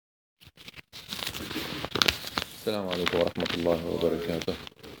السلام عليكم ورحمة الله وبركاته.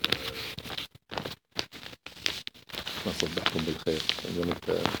 نصبحكم بالخير.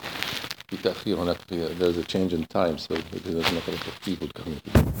 في تأخير هناك there's a change in time, so there's not a lot of people coming.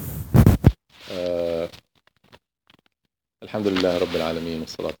 الحمد لله رب العالمين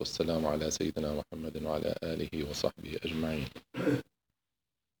والصلاة والسلام على سيدنا محمد وعلى آله وصحبه أجمعين.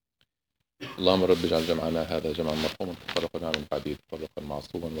 اللهم رب اجعل جمعنا هذا جمعا مرحوما تفرقنا من بعده تفرقا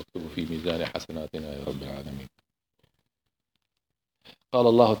معصوما واكتبه في ميزان حسناتنا يا رب العالمين. قال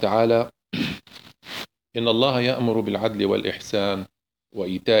الله تعالى: إن الله يأمر بالعدل والإحسان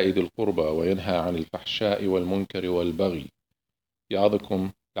وإيتاء ذي القربى وينهى عن الفحشاء والمنكر والبغي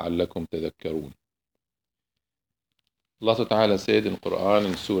يعظكم لعلكم تذكرون. Allah Ta'ala said in Quran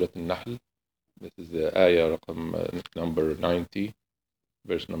in Surat Al Nahl, this is the ayah number 90,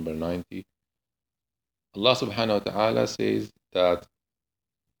 verse number 90. Allah Subhanahu wa Ta'ala says that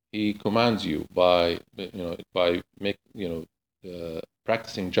He commands you by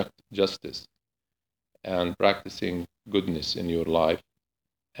practicing justice and practicing goodness in your life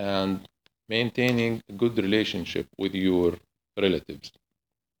and maintaining a good relationship with your relatives.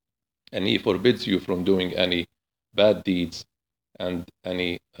 And He forbids you from doing any bad deeds and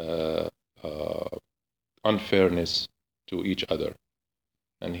any unfairness to each other.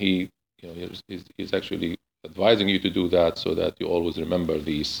 And He is actually advising you to do that so that you always remember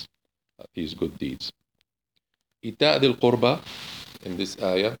these good deeds. Ita' dhil qurba, in this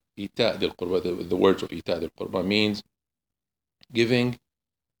ayah, Ita' dhil qurba, the words of Ita' dhil qurba means giving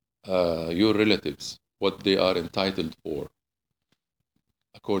your relatives what they are entitled for,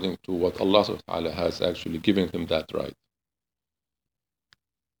 according to what Allah subhanahu wa ta'ala has actually given them that right.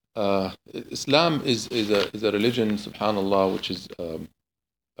 Islam is a religion, subhanallah,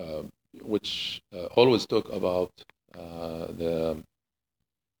 which always talk about the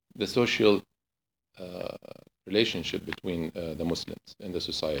social relationship between the Muslims in the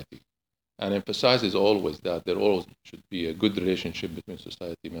society, and emphasizes always that there always should be a good relationship between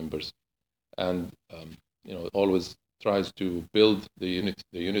society members, and always tries to build the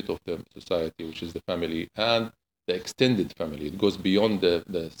unit of the society, which is the family and the extended family. It goes beyond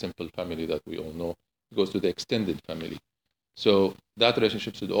the simple family that we all know. It goes to the extended family. So that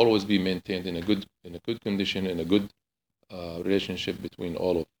relationship should always be maintained in a good condition, in a good relationship between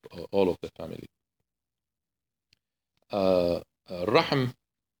all of the family. Rahm,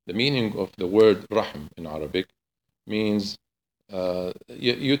 the meaning of the word rahm in Arabic means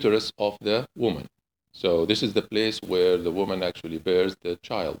uterus of the woman. So this is the place where the woman actually bears the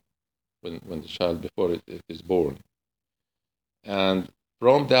child, when the child, before it is born. And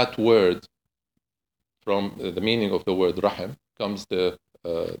from that word, from the meaning of the word rahm, comes the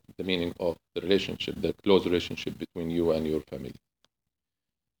meaning of the relationship, the close relationship between you and your family.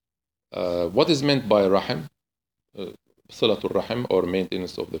 What is meant by rahm? Salatul Rahim, or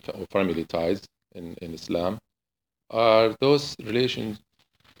maintenance of the family ties in Islam, are those relations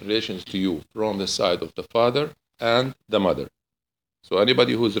to you from the side of the father and the mother. So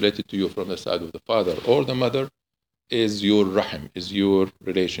anybody who is related to you from the side of the father or the mother is your rahim, is your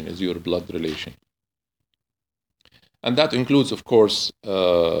relation, is your blood relation. And that includes, of course,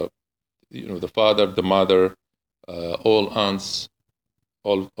 the father, the mother, all aunts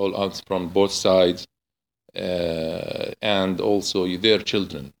from both sides, and also their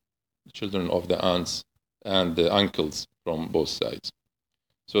children of the aunts and the uncles from both sides.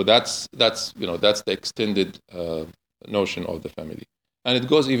 So that's the extended notion of the family, and it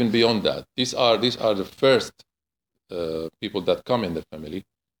goes even beyond that. These are the first people that come in the family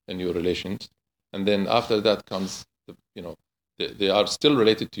in your relations, and then after that comes they are still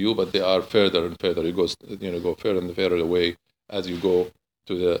related to you, but they are further and further. It goes go further and further away as you go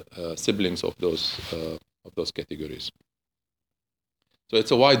to the siblings of those categories. So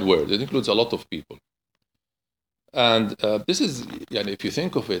it's a wide word. It includes a lot of people. And this is, if you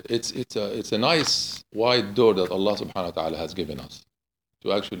think of it, it's a nice wide door that Allah subhanahu wa ta'ala has given us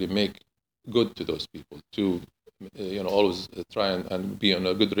to actually make good to those people, to always try and be in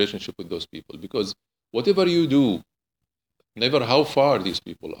a good relationship with those people, because whatever you do, never how far these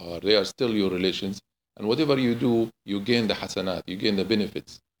people are, they are still your relations, and whatever you do, you gain the hasanat, you gain the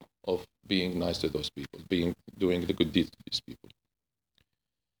benefits of being nice to those people, doing the good deeds to these people.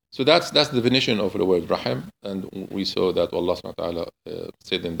 So that's the definition of the word rahim, and we saw that Allah subhanahu wa ta'ala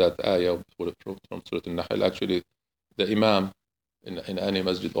said in that ayah from Surat Al Nahl. Actually, the imam in any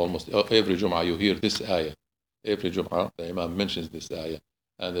masjid, almost every Jummah you hear this ayah. Every Jummah the imam mentions this ayah,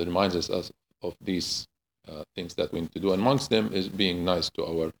 and it reminds us of these things that we need to do. And amongst them is being nice to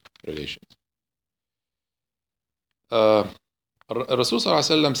our relations. Rasul sallallahu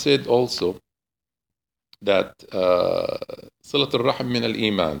alaihi wasallam said also that Salat al-Rahim min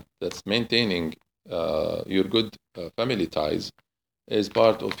al-Iman, that's maintaining your good family ties, is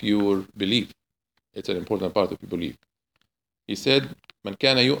part of your belief. It's an important part of your belief. He said, "Man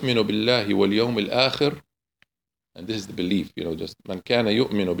kana yu'minu billahi wal yawm al-akhir," and this is the belief, just "Man kana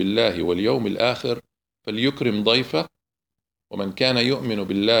yu'minu billahi wal yawm al-akhir falyukrim ضيفه ومن كان يؤمن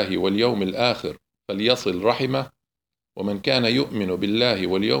بالله واليوم الآخر فليصل رحمه ومن كان يؤمن بالله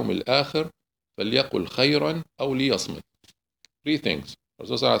واليوم الآخر فليقل خيرا أو ليصمت." Three things.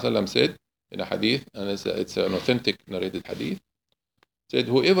 Rasulullah said in a hadith, and it's an authentic narrated hadith, said,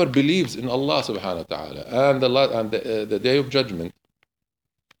 whoever believes in Allah subhanahu wa ta'ala and the day of judgment,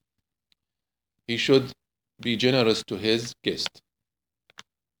 he should be generous to his guest.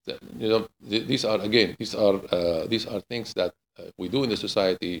 These are things that we do in the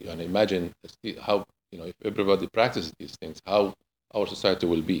society, and imagine how, if everybody practices these things, how our society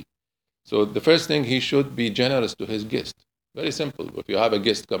will be. So the first thing, he should be generous to his guest. Very simple. If you have a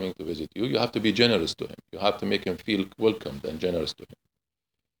guest coming to visit you, you have to be generous to him. You have to make him feel welcomed and generous to him.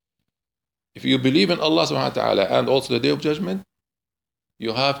 If you believe in Allah subhanahu wa ta'ala and also the day of judgment,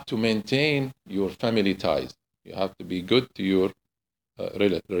 you have to maintain your family ties. You have to be good to your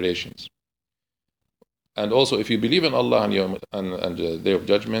relations. And also, if you believe in Allah and the day of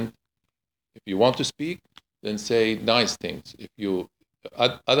judgment, if you want to speak, then say nice things.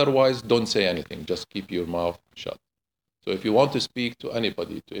 Otherwise, don't say anything. Just keep your mouth shut. So if you want to speak to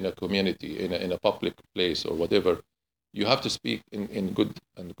anybody, in a community, in a public place or whatever, you have to speak in good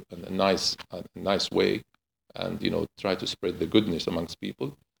and a nice way, and try to spread the goodness amongst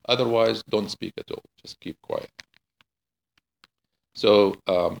people. Otherwise, don't speak at all. Just keep quiet. So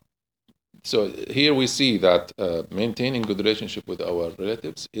here we see that maintaining good relationship with our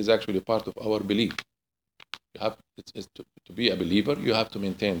relatives is actually part of our belief. To be a believer, you have to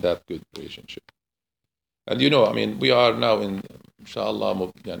maintain that good relationship. And we are now in,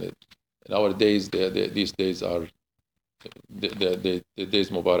 inshallah, in our days, these days are the days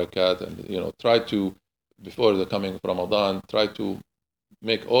Mubarakat, and try to, before the coming of Ramadan, try to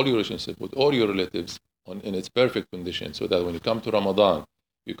make all your relationship with all your relatives in its perfect condition, so that when you come to Ramadan,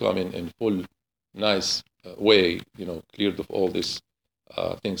 you come in full, nice way, cleared of all these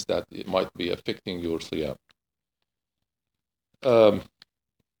things that it might be affecting your siyam.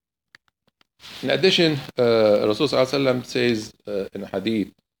 In addition, Rasulullah says in a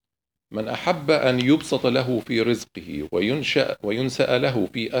hadith, "Man ahabba an yubsata lahu fi rizqihi wa yunsa'a lahu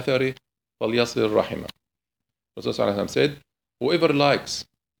fi athari falyasil rahima." Rasulullah said, whoever likes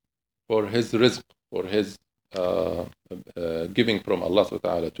for his rizq, for his giving from Allah subhanahu wa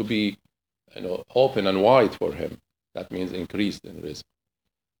ta'ala to be open and wide for him, that means increased in rizq,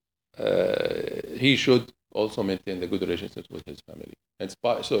 he should also maintain the good relationships with his family.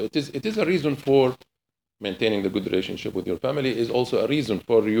 So it is a reason for maintaining the good relationship with your family, is also a reason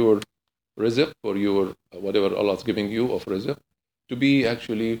for your rizq, for your whatever Allah is giving you of rizq, to be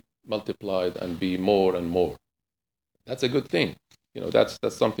actually multiplied and be more and more. That's a good thing. That's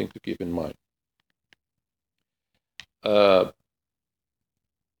something to keep in mind. Also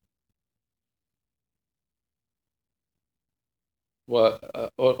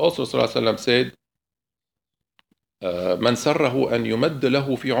Sallallahu Alaihi Wasallam said, "Man sarrahu an yumad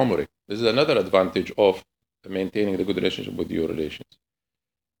lahu fi umrih." This is another advantage of maintaining the good relationship with your relations.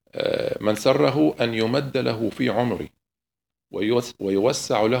 "Man sarrahu an yumad lahu fi umrih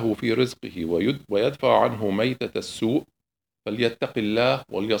ويوسع له في رزقه ويدفع عنه ميتة السوء فليتق الله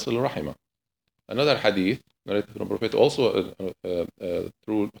وليصل رحمه." Another hadith narrated from Prophet, also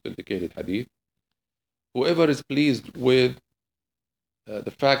through authenticated hadith. Whoever is pleased with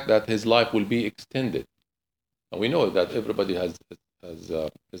the fact that his life will be extended, and we know that everybody has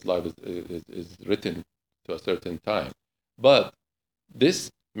his life is written to a certain time, but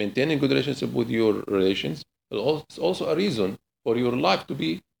this maintaining good relationship with your relations is also a reason for your life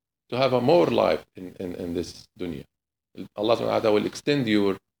to have a more life in this dunya. Allah subhanahu wa ta'ala will extend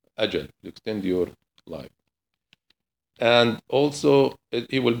your ajal, will extend your life. And also,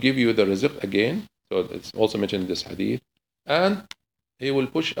 He will give you the rizq again. So it's also mentioned in this hadith. And He will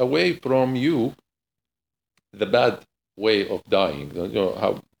push away from you the bad way of dying.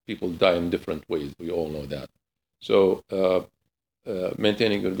 How people die in different ways. We all know that. So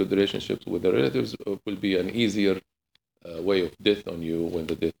maintaining a good relationships with the relatives will be an easier way of death on you when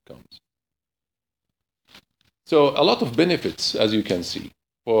the death comes. So a lot of benefits, as you can see,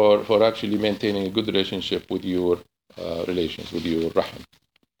 for actually maintaining a good relationship with your relations, with your rahim.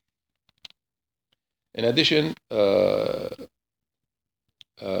 In addition,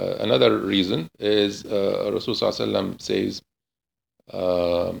 another reason is Rasul sallallahu alaihi wasallam says,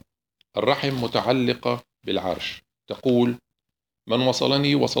 "الرحم متعلقة بالعرش تقول من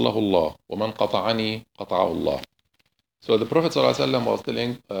وصلني وصله الله ومن قطعني قطعه الله. So the Prophet ﷺ was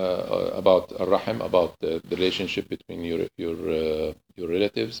telling about Ar-Rahim, about the relationship between your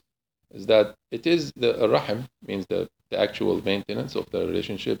relatives, is that it is the Ar-Rahim, means the actual maintenance of the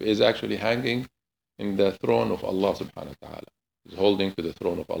relationship is actually hanging in the throne of Allah subhanahu wa ta'ala. It's holding to the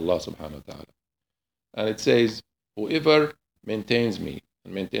throne of Allah subhanahu wa ta'ala. And it says, whoever maintains me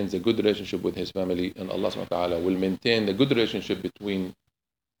and maintains a good relationship with his family, and Allah subhanahu wa ta'ala will maintain the good relationship between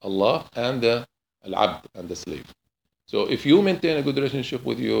Allah and the al-abd and the slave. So if you maintain a good relationship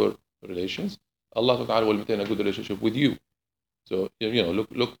with your relations, Allah subhanahu wa ta'ala will maintain a good relationship with you. So,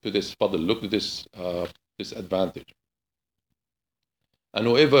 look to this fadl, look to this advantage. And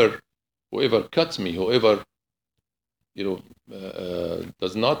whoever cuts me, whoever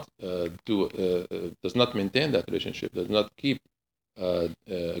does not maintain that relationship, does not keep a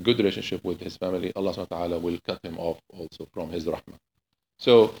good relationship with his family, Allah subhanahu wa ta'ala will cut him off also from his rahmah.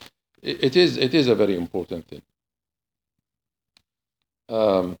 So it is a very important thing.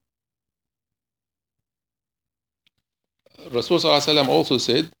 Rasul sallallahu alaihi wasallam also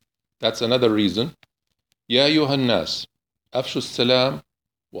said, that's another reason, يا أيها الناس أفشوا السلام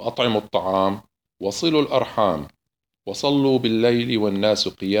وأطعموا الطعام وصلوا الأرحام وصلوا بالليل والناس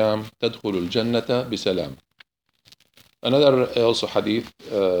قيام تدخلوا الجنة بسلام. Another also hadith.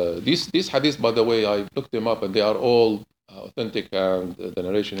 These hadiths, by the way, I looked them up and they are all authentic, and the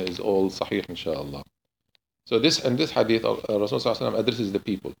narration is all sahih, inshallah. So this hadith, Rasul sallallahu alaihi wasallam addresses the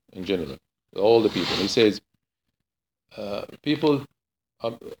people in general, all the people. He says, people,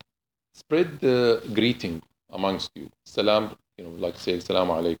 spread the greeting amongst you. Salam, like say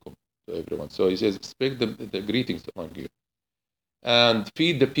Assalamu alaikum to everyone. So he says, spread the greetings among you. And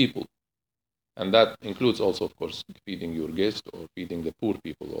feed the people. And that includes also, of course, feeding your guests or feeding the poor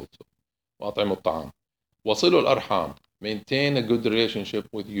people also. وَأَطْعِمُوا الطَّعَامِ وَصِلُوا الْأَرْحَامِ. Maintain a good relationship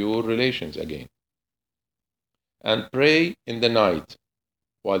with your relations again. And pray in the night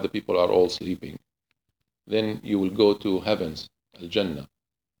while the people are all sleeping. Then you will go to heavens, Al-Jannah,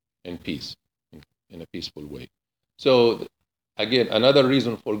 in peace, in a peaceful way. So, again, another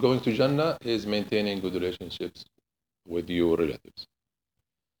reason for going to Jannah is maintaining good relationships with your relatives.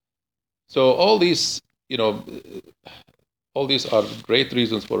 So all these are great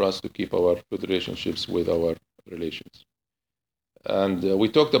reasons for us to keep our good relationships with our relations. And we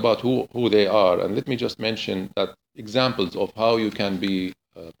talked about who they are. And let me just mention that examples of how you can be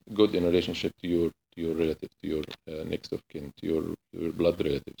good in relationship to your relatives, to your next of kin, to your blood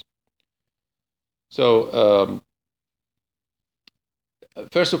relatives. So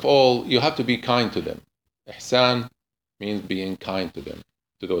first of all, you have to be kind to them. Ihsan means being kind to them,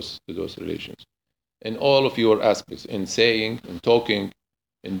 to those relations, in all of your aspects, in saying, in talking,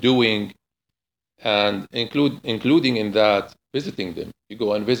 in doing, and including in that visiting them. You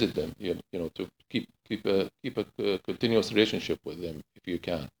go and visit them, to keep a continuous relationship with them if you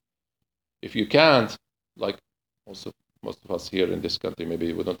can. If you can't, like most of us here in this country,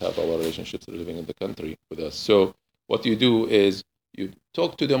 maybe we don't have our relationships living in the country with us. So what you do is you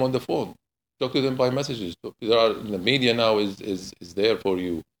talk to them on the phone, talk to them by messages. The media now is there for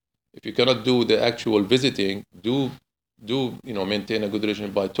you. If you cannot do the actual visiting, maintain a good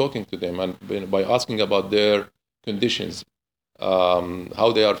relationship by talking to them and by asking about their conditions,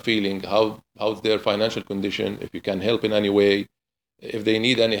 how they are feeling, how's their financial condition, if you can help in any way, if they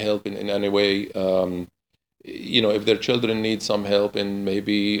need any help in any way, if their children need some help in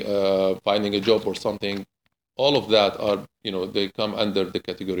maybe finding a job or something. All of that are, they come under the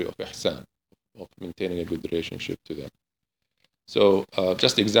category of ihsan, of maintaining a good relationship to them. So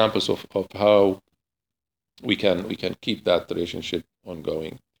just examples of how we can keep that relationship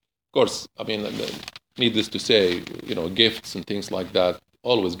ongoing. Of course, needless to say, gifts and things like that.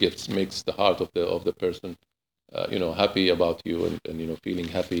 Always gifts makes the heart of the person, happy about you and feeling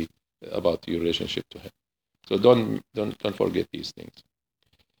happy about your relationship to him. So don't forget these things.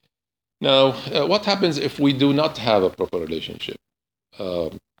 Now, what happens if we do not have a proper relationship?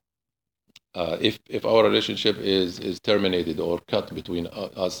 If our relationship is terminated or cut between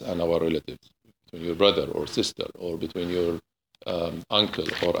us and our relatives, between your brother or sister, or between your uncle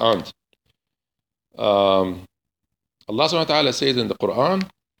or aunt. Allah subhanahu wa ta'ala says in the Quran,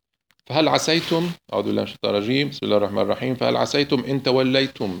 فهل عسيتم أعوذ بالله من الشيطان الرجيم بسم الله الرحمن الرحيم فهل عسيتم إن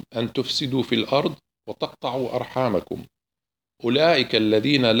توليتم أن تفسدوا في الأرض وتقطعوا أرحامكم أولئك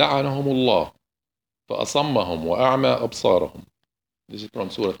الذين لعنهم الله فأصمهم وأعمى أبصارهم. This is from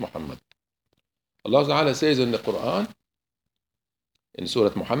Surah Muhammad. Allah Ta'ala says in the Quran, in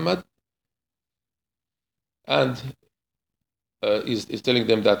Surah Muhammad, and is telling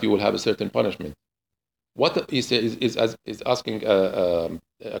them that you will have a certain punishment. what he says is asking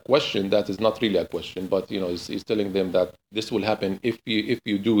a question that is not really a question, but he's telling them that this will happen if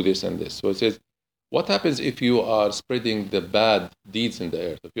you do this and this. So it says, what happens if you are spreading the bad deeds in the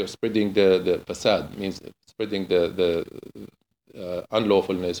earth? If you're spreading the fasad, means spreading the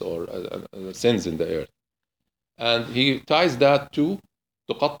unlawfulness or sins in the earth. And he ties that to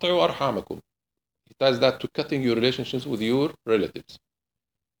تقطعوا أرحامكم. He ties that to cutting your relationships with your relatives.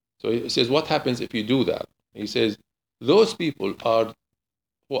 So he says, what happens if you do that? He says, those people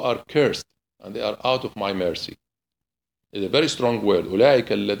who are cursed and they are out of my mercy. It's a very strong word.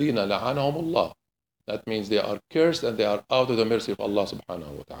 أولئك الذين لعنهم الله. That means they are cursed and they are out of the mercy of Allah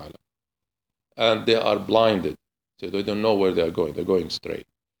subhanahu wa ta'ala. And they are blinded. So they don't know where they are going. They're going straight.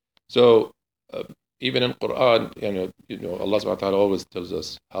 So even in Quran, Allah subhanahu wa ta'ala always tells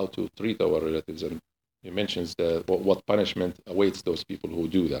us how to treat our relatives, and he mentions what punishment awaits those people who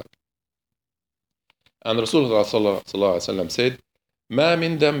do that. And Rasulullah sallallahu alaihi wasallam said, ما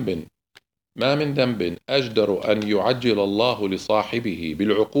من ذنب أجدر أن يعجل الله لصاحبه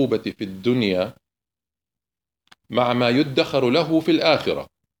بالعقوبة في الدنيا مع ما يدخر له في الآخرة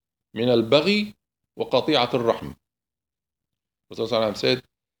من البغي وقطيعة الرحم. Rasulullah said,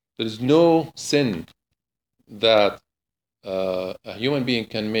 there is no sin that a human being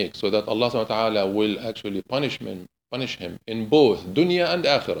can make so that Allah subhanahu wa ta'ala will actually punish him in both dunya and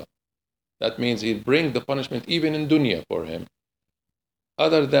akhirah. That means he'll bring the punishment even in dunya for him,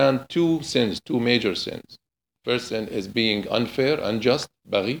 other than two major sins. First sin is being unfair, unjust,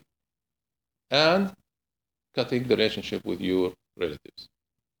 baghi, and cutting the relationship with your relatives.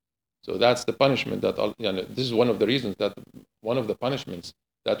 So that's the punishment that, this is one of the reasons that one of the punishments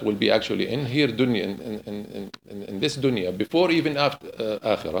that will be actually in here dunya, in this dunya, before even after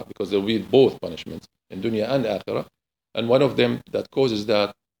akhirah, because there will be both punishments in dunya and akhirah. And one of them that causes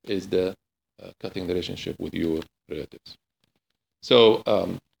that is the cutting the relationship with your relatives. So,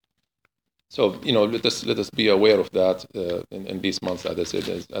 let us be aware of that in these months, as I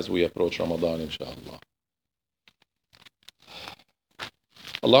said, as we approach Ramadan, inshallah.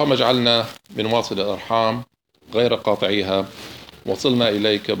 اللهم اجعلنا من واصل الأرحام غير قاطعيها، وصلنا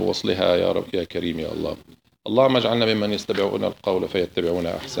إليك بوصلها يا رب يا كريم يا الله. اللهم اجعلنا ممن يستمعون القول فيتبعون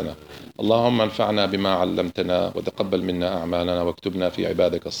أحسنه. اللهم انفعنا بما علمتنا وتقبل منا أعمالنا واكتبنا في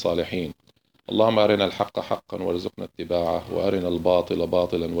عبادك الصالحين. اللهم أرنا الحق حقا وارزقنا اتباعه، وأرنا الباطل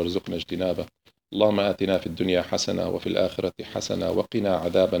باطلا وارزقنا اجتنابه. اللهم آتنا في الدنيا حسنة وفي الآخرة حسنة وقنا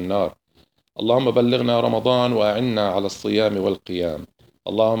عذاب النار. اللهم بلغنا رمضان وأعنا على الصيام والقيام.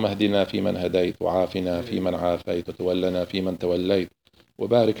 اللهم اهدنا فيمن هديت، وعافنا فيمن عافيت، وتولنا فيمن توليت،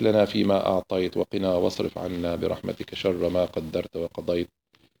 وبارك لنا فيما أعطيت، وقنا واصرف عنا برحمتك شر ما قدرت وقضيت.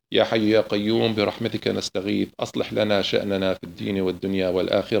 يا حي يا قيوم برحمتك نستغيث، أصلح لنا شأننا في الدين والدنيا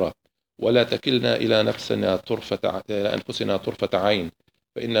والآخرة، ولا تكلنا إلى أنفسنا طرفة عين،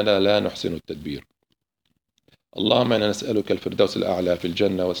 فإننا لا نحسن التدبير. اللهم إنا نسألك الفردوس الأعلى في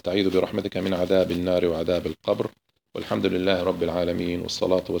الجنة، واستعيذ برحمتك من عذاب النار وعذاب القبر. والحمد لله رب العالمين،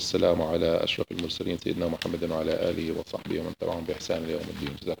 والصلاة والسلام على أشرف المرسلين سيدنا محمد وعلى آله وصحبه ومن تبعهم بإحسان إلى يوم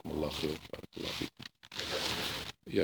الدين. جزاكم الله خير وبارك الله فيكم.